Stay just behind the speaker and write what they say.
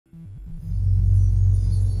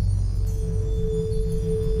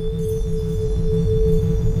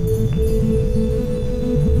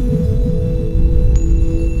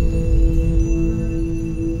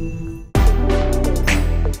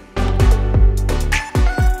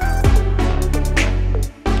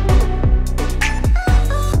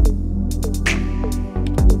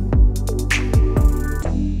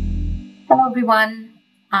everyone.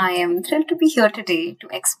 I am thrilled to be here today to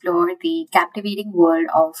explore the captivating world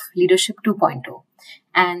of Leadership 2.0.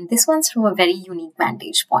 And this one's from a very unique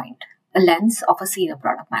vantage point, a lens of a senior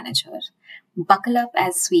product manager. Buckle up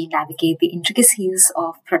as we navigate the intricacies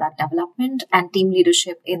of product development and team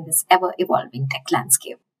leadership in this ever evolving tech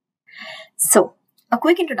landscape. So, a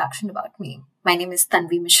quick introduction about me. My name is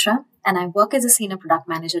Tanvi Mishra, and I work as a senior product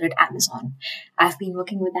manager at Amazon. I've been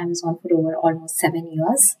working with Amazon for over almost 7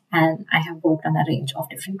 years, and I have worked on a range of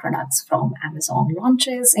different products from Amazon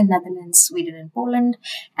launches in Netherlands, Sweden, and Poland,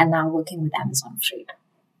 and now working with Amazon Freight.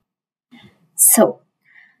 So,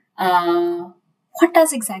 what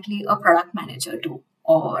does exactly a product manager do,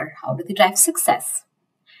 or how do they drive success?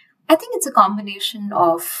 I think it's a combination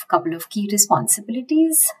of a couple of key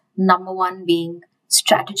responsibilities. Number one being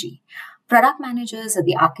strategy. Product managers are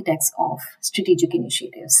the architects of strategic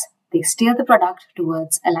initiatives. They steer the product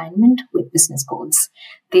towards alignment with business goals.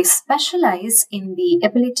 They specialize in the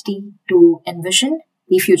ability to envision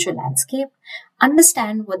the future landscape,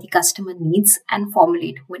 understand what the customer needs, and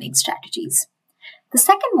formulate winning strategies. The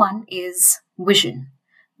second one is vision.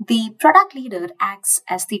 The product leader acts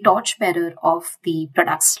as the torchbearer of the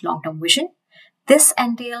product's long-term vision. This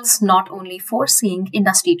entails not only foreseeing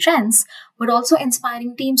industry trends, but also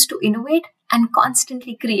inspiring teams to innovate and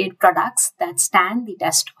constantly create products that stand the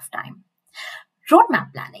test of time.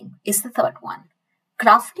 Roadmap planning is the third one.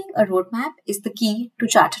 Crafting a roadmap is the key to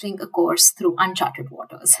charting a course through uncharted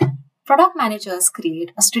waters. Product managers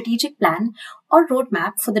create a strategic plan or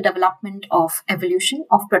roadmap for the development of evolution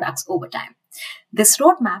of products over time. This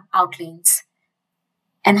roadmap outlines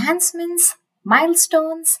enhancements,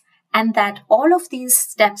 milestones, and that all of these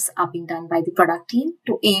steps are being done by the product team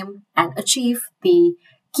to aim and achieve the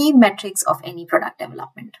key metrics of any product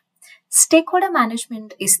development. Stakeholder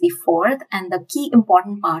management is the fourth and the key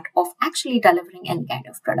important part of actually delivering any kind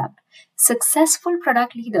of product. Successful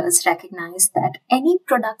product leaders recognize that any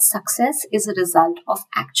product success is a result of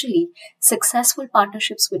actually successful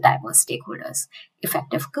partnerships with diverse stakeholders.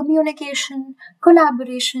 Effective communication,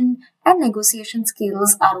 collaboration, and negotiation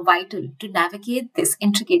skills are vital to navigate this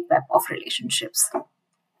intricate web of relationships.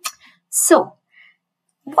 So,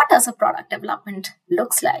 what does a product development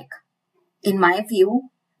looks like? In my view,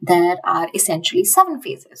 there are essentially 7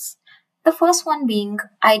 phases. The first one being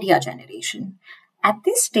idea generation. At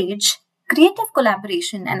this stage, creative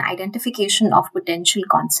collaboration and identification of potential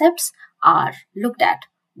concepts are looked at.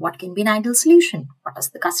 What can be an ideal solution? What does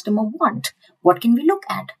the customer want? What can we look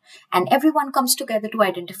at? And everyone comes together to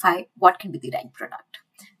identify what can be the right product.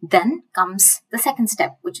 Then comes the second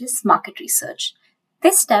step, which is market research.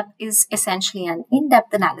 This step is essentially an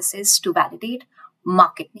in-depth analysis to validate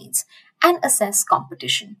market needs and assess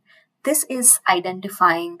competition. This is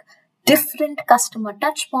identifying different customer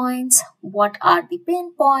touch points. What are the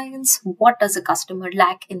pain points? What does a customer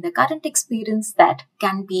lack in the current experience that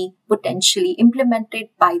can be potentially implemented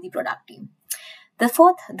by the product team? The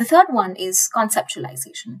third one is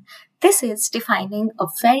conceptualization. This is defining a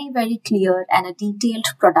very, very clear and a detailed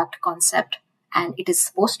product concept, and it is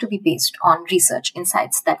supposed to be based on research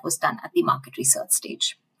insights that was done at the market research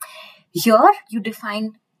stage. Here, you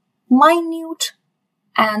define minute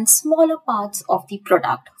and smaller parts of the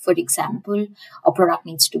product. For example, a product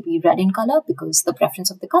needs to be red in color because the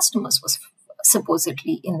preference of the customers was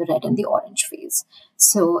supposedly in the red and the orange phase.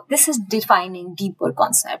 So this is defining deeper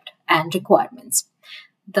concept and requirements.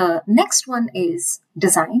 The next one is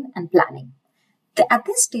design and planning. At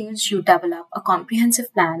this stage, you develop a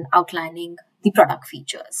comprehensive plan outlining the product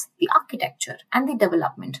features, the architecture, and the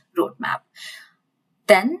development roadmap.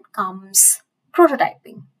 Then comes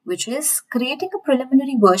prototyping, which is creating a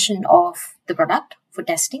preliminary version of the product for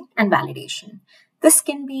testing and validation. This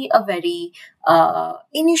can be a very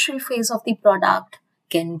initial phase of the product,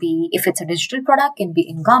 can be, if it's a digital product, can be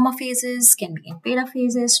in gamma phases, can be in beta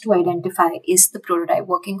phases to identify, is the prototype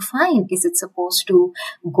working fine? Is it supposed to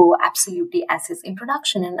go absolutely as is in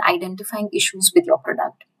production, and identifying issues with your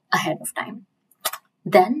product ahead of time.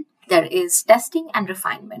 Then there is testing and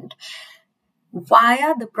refinement.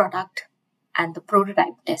 Via the product and the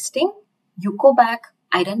prototype testing, you go back,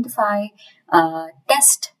 identify,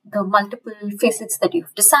 test the multiple facets that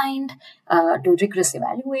you've designed, do rigorous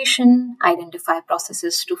evaluation, identify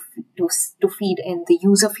processes to feed in the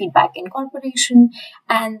user feedback incorporation,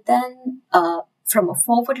 and then from a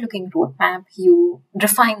forward-looking roadmap, you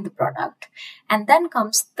refine the product. And then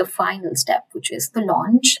comes the final step, which is the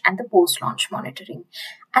launch and the post-launch monitoring.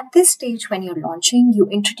 At this stage, when you're launching, you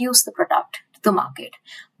introduce the product to the market.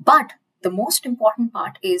 But the most important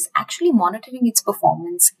part is actually monitoring its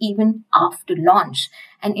performance even after launch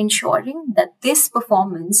and ensuring that this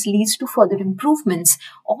performance leads to further improvements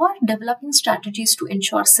or developing strategies to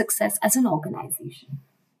ensure success as an organization.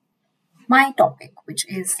 My topic, which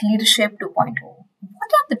is Leadership 2.0.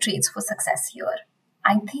 What are the traits for success here?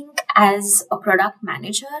 I think as a product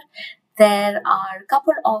manager, there are a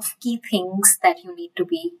couple of key things that you need to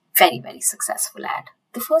be very, very successful at.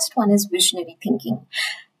 The first one is visionary thinking,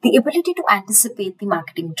 the ability to anticipate the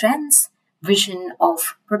marketing trends, vision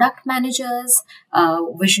of product managers,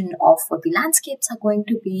 vision of what the landscapes are going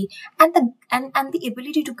to be, and the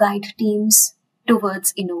ability to guide teams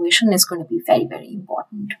towards innovation is going to be very, very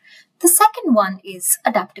important. The second one is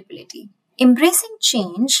adaptability, embracing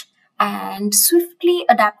change and swiftly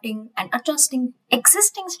adapting and adjusting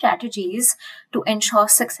existing strategies to ensure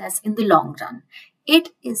success in the long run. It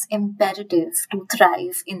is imperative to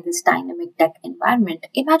thrive in this dynamic tech environment.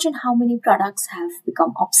 Imagine how many products have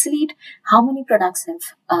become obsolete, how many products have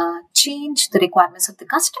changed, the requirements of the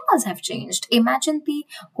customers have changed. Imagine the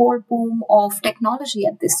whole boom of technology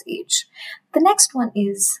at this age. The next one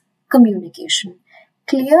is communication.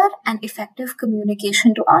 Clear and effective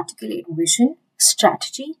communication to articulate vision,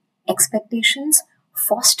 strategy, expectations,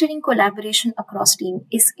 fostering collaboration across team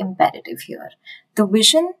is imperative here. The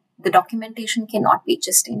vision, the documentation cannot be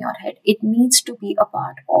just in your head. It needs to be a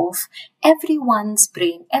part of everyone's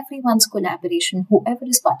brain, everyone's collaboration, whoever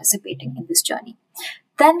is participating in this journey.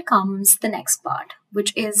 Then comes the next part,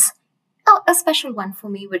 which is a special one for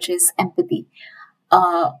me, which is empathy.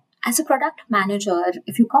 As a product manager,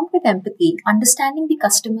 if you come with empathy, understanding the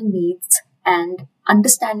customer needs and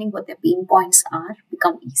understanding what their pain points are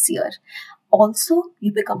become easier. Also,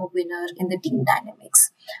 you become a winner in the team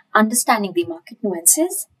dynamics. Understanding the market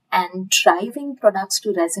nuances and driving products to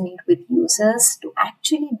resonate with users to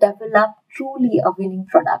actually develop truly a winning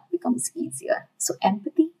product becomes easier. So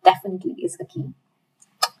empathy definitely is the key.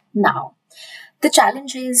 Now, the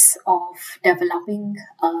challenges of developing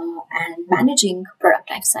and managing product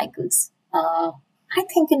life cycles. I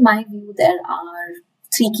think in my view, there are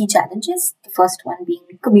three key challenges. The first one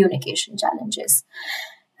being communication challenges.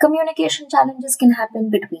 Communication challenges can happen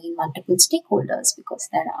between multiple stakeholders because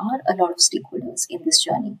there are a lot of stakeholders in this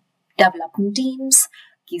journey. Development teams,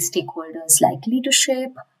 key stakeholders like leadership,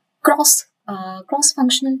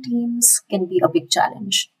 cross-functional teams can be a big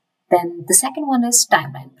challenge. Then the second one is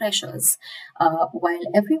timeline pressures. While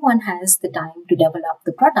everyone has the time to develop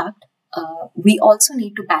the product, we also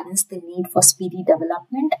need to balance the need for speedy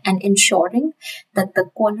development and ensuring that the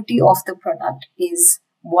quality of the product is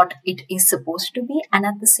what it is supposed to be, and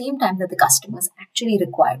at the same time that the customers actually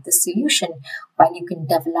require the solution. While you can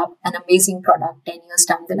develop an amazing product 10 years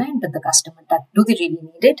down the line, but the customer, do they really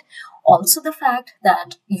need it? Also the fact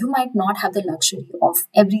that you might not have the luxury of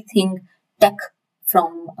everything tech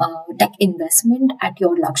from tech investment at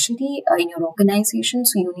your luxury in your organization.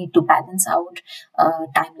 So you need to balance out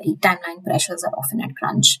timeline pressures are often at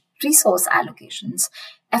crunch. Resource allocations.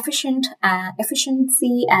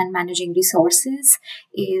 Efficiency and managing resources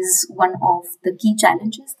is one of the key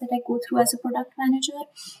challenges that I go through as a product manager.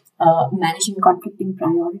 Managing conflicting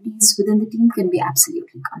priorities within the team can be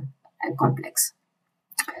absolutely complex.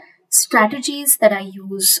 Strategies that I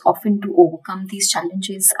use often to overcome these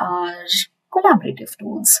challenges are collaborative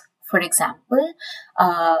tools. For example,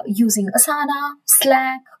 using Asana,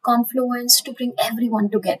 Slack, Confluence to bring everyone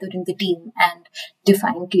together in the team and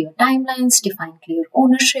define clear timelines, define clear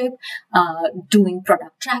ownership, doing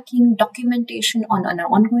product tracking, documentation on an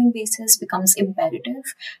ongoing basis becomes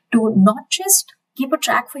imperative to not just keep a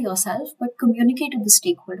track for yourself, but communicate to the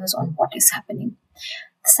stakeholders on what is happening.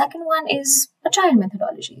 The second one is agile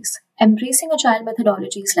methodologies. Embracing agile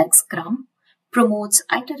methodologies like Scrum promotes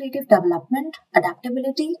iterative development,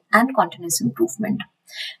 adaptability, and continuous improvement.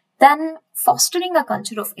 Then fostering a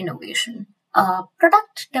culture of innovation.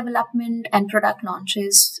 Product development and product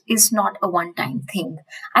launches is not a one-time thing.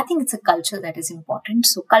 I think it's a culture that is important.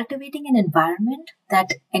 So cultivating an environment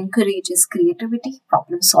that encourages creativity,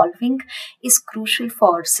 problem solving is crucial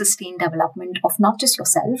for sustained development of not just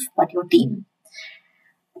yourself, but your team.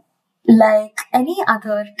 Like any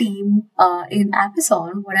other team in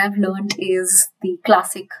Amazon, what I've learned is the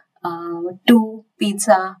classic two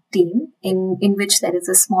pizza team in which there is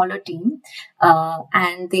a smaller team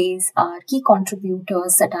and these are key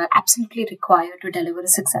contributors that are absolutely required to deliver a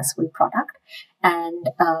successful product. And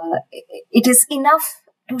it is enough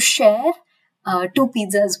to share two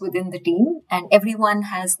pizzas within the team and everyone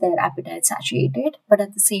has their appetite satiated, but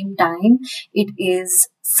at the same time, it is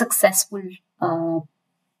successful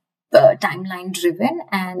timeline driven,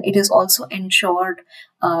 and it is also ensured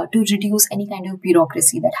to reduce any kind of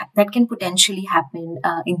bureaucracy that can potentially happen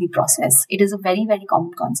in the process. It is a very, very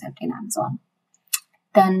common concept in Amazon.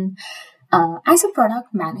 Then, as a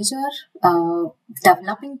product manager,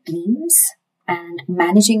 developing teams and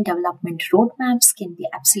managing development roadmaps can be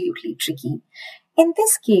absolutely tricky. In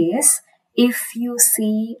this case, if you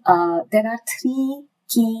see, there are three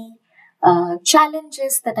key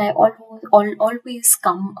challenges that I always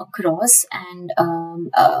come across, and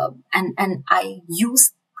I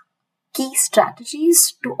use key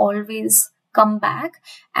strategies to always come back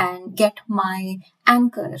and get my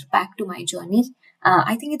anchor back to my journey.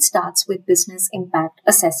 I think it starts with business impact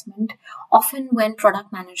assessment. Often when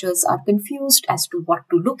product managers are confused as to what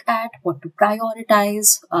to look at, what to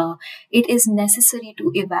prioritize, it is necessary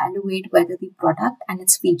to evaluate whether the product and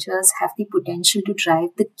its features have the potential to drive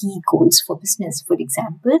the key goals for business. For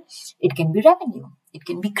example, it can be revenue, it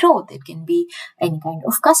can be growth, it can be any kind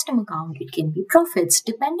of customer count, it can be profits.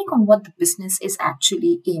 Depending on what the business is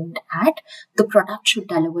actually aimed at, the product should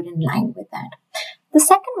deliver in line with that. The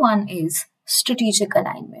second one is strategic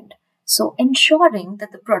alignment. So ensuring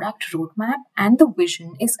that the product roadmap and the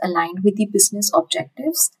vision is aligned with the business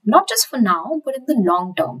objectives, not just for now, but in the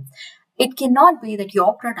long term. It cannot be that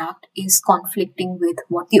your product is conflicting with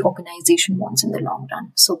what the organization wants in the long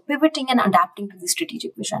run. So pivoting and adapting to the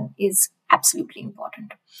strategic vision is absolutely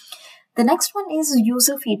important. The next one is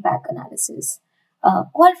user feedback analysis.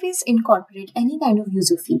 Always incorporate any kind of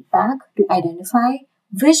user feedback to identify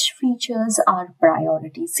which features are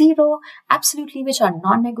priority 0, absolutely which are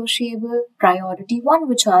non-negotiable, priority 1,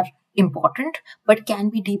 which are important but can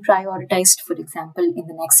be deprioritized, for example, in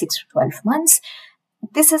the next 6 to 12 months.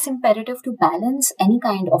 This is imperative to balance any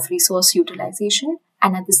kind of resource utilization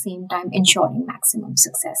and at the same time ensuring maximum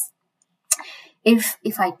success.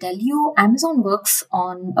 If I tell you, Amazon works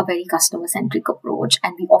on a very customer-centric approach,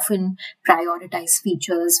 and we often prioritize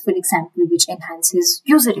features, for example, which enhances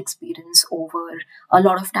user experience over a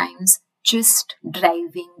lot of times just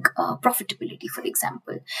driving profitability, for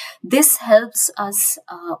example. This helps us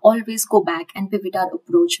always go back and pivot our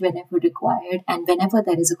approach whenever required and whenever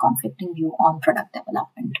there is a conflicting view on product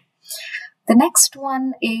development. The next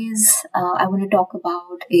one is I want to talk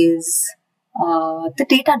about is the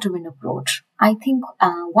data-driven approach. I think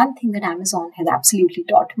one thing that Amazon has absolutely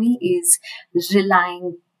taught me is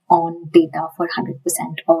relying on data for 100%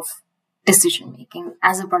 of decision making.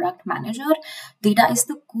 As a product manager, data is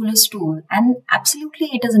the coolest tool, and absolutely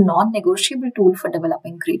it is a non-negotiable tool for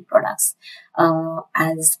developing great products.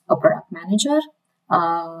 As a product manager,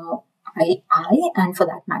 I and for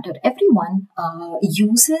that matter everyone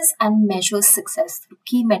uses and measures success through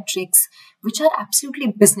key metrics which are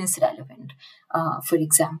absolutely business relevant. For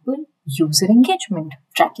example, user engagement,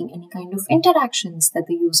 tracking any kind of interactions that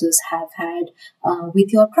the users have had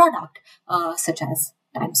with your product, such as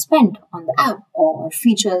time spent on the app or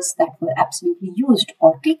features that were absolutely used,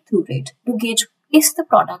 or click-through rate to gauge is the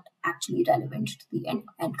product actually relevant to the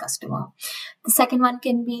end customer. The second one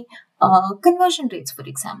can be conversion rates, for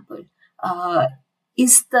example.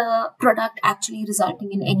 Is the product actually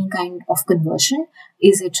resulting in any kind of conversion?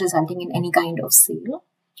 Is it resulting in any kind of sale?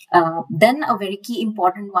 Then a very key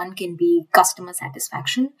important one can be customer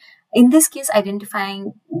satisfaction. In this case,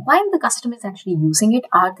 identifying while the customer is actually using it,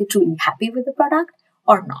 are they truly happy with the product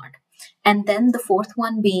or not? And then the fourth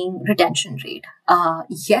one being retention rate.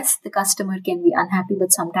 Yes, the customer can be unhappy,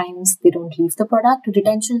 but sometimes they don't leave the product.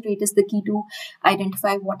 Retention rate is the key to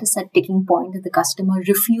identify what is that ticking point that the customer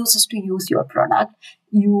refuses to use your product.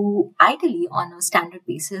 You ideally, on a standard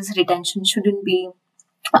basis, retention shouldn't be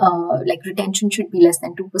retention should be less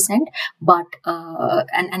than 2%, but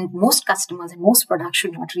and most customers and most products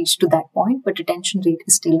should not reach to that point, but retention rate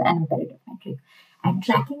is still an imperative metric. And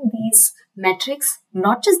tracking these metrics,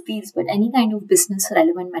 not just these, but any kind of business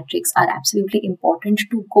relevant metrics, are absolutely important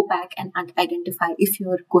to go back and identify if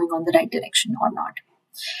you're going on the right direction or not.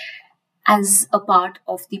 As a part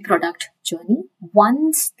of the product journey,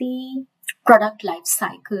 once the product life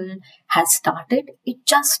cycle has started, it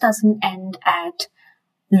just doesn't end at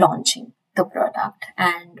launching the product.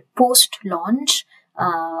 And post-launch,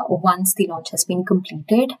 once the launch has been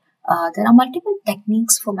completed, there are multiple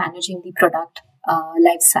techniques for managing the product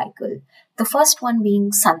life cycle. The first one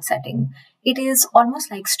being sunsetting. It is almost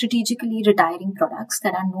like strategically retiring products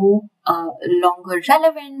that are no longer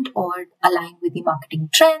relevant or aligned with the marketing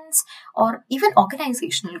trends or even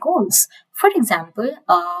organizational goals. For example,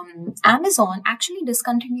 Amazon actually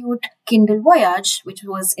discontinued Kindle Voyage, which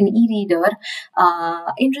was an e-reader,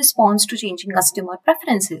 in response to changing customer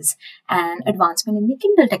preferences and advancement in the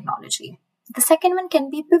Kindle technology. The second one can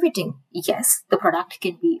be pivoting. Yes, the product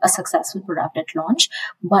can be a successful product at launch,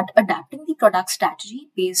 but adapting the product strategy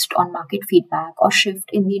based on market feedback or shift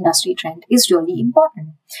in the industry trend is really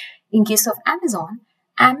important. In case of Amazon,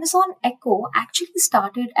 Amazon Echo actually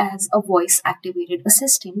started as a voice activated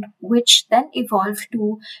assistant, which then evolved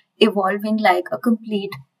to evolving like a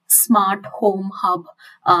complete smart home hub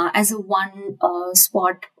as a one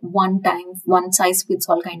spot, one time, one size fits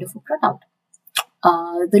all kind of a product.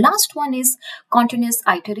 The last one is continuous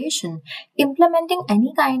iteration, implementing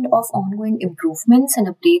any kind of ongoing improvements and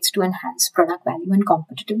updates to enhance product value and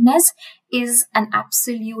competitiveness is an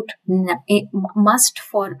absolute must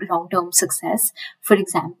for long-term success. For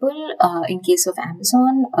example, in case of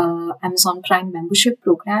Amazon, Amazon Prime membership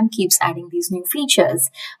program keeps adding these new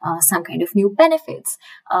features, some kind of new benefits.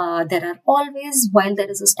 There are always, while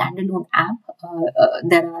there is a standalone app,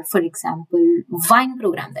 there are, for example, Wine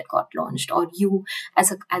program that got launched, or you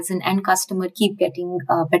as an end customer keep getting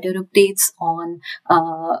better updates on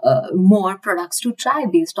more products to try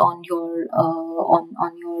based on your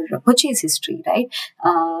purchase history, right?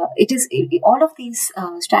 All of these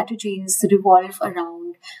strategies revolve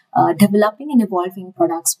around developing and evolving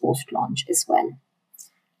products post launch as well.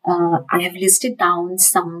 I have listed down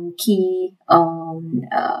some key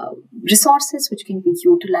resources which can be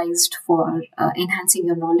utilized for enhancing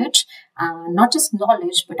your knowledge, not just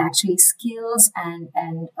knowledge, but actually skills and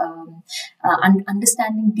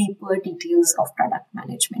understanding deeper details of product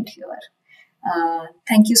management here.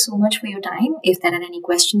 Thank you so much for your time. If there are any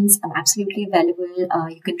questions, I'm absolutely available.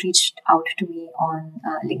 You can reach out to me on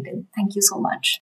LinkedIn. Thank you so much.